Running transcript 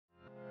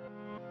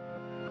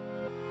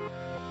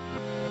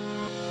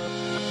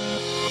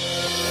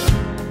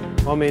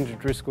I'm Andrew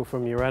Driscoll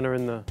from Urana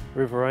in the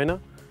Riverina.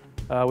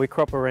 We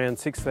crop around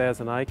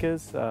 6,000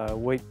 acres,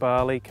 wheat,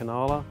 barley,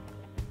 canola,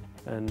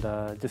 and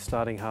just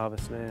starting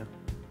harvest now.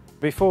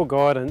 Before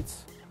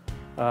guidance,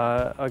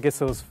 I guess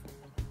there was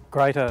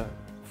greater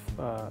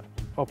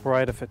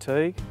operator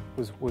fatigue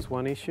was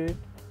one issue,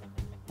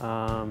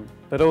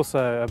 but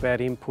also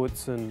about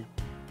inputs and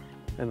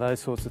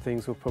those sorts of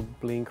things will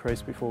probably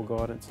increase before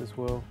guidance as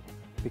well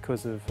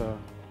because of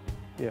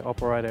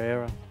operator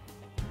error.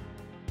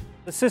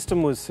 The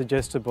system was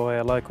suggested by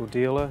our local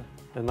dealer,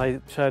 and they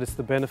showed us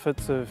the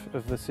benefits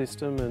of the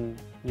system and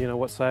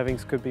what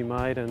savings could be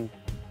made and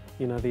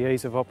the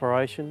ease of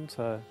operation,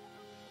 so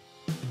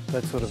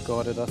that sort of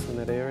guided us in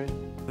that area.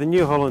 The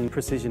New Holland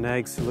Precision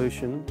Ag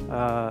solution,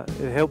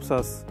 it helps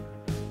us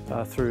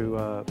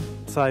through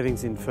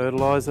savings in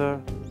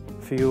fertiliser,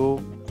 fuel,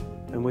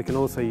 and we can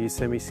also use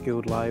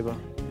semi-skilled labour.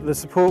 The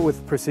support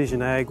with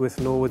Precision Ag with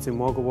Norwoods in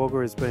Wagga Wagga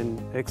has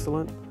been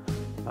excellent.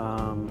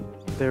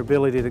 Their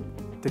ability to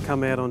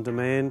come out on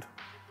demand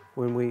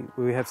when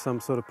we have some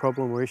sort of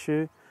problem or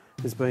issue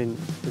has been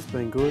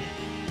good,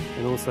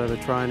 and also the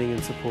training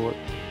and support.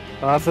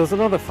 If there was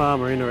another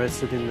farmer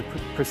interested in the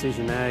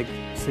Precision Ag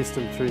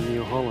system through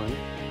New Holland,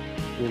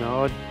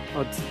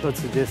 I'd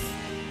suggest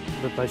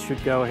that they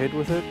should go ahead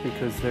with it,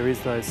 because there is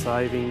those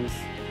savings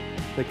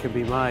that can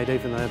be made,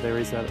 even though there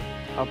is that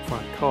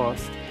upfront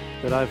cost,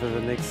 that over the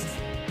next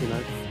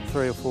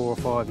 3 or 4 or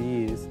 5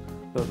 years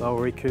that they'll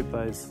recoup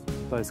those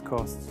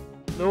costs.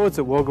 Norwoods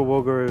at Wagga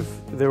Wagga,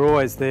 they're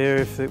always there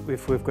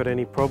if we've got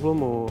any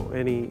problem or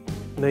any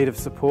need of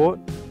support.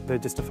 They're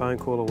just a phone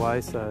call away,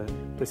 so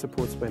their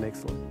support's been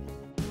excellent.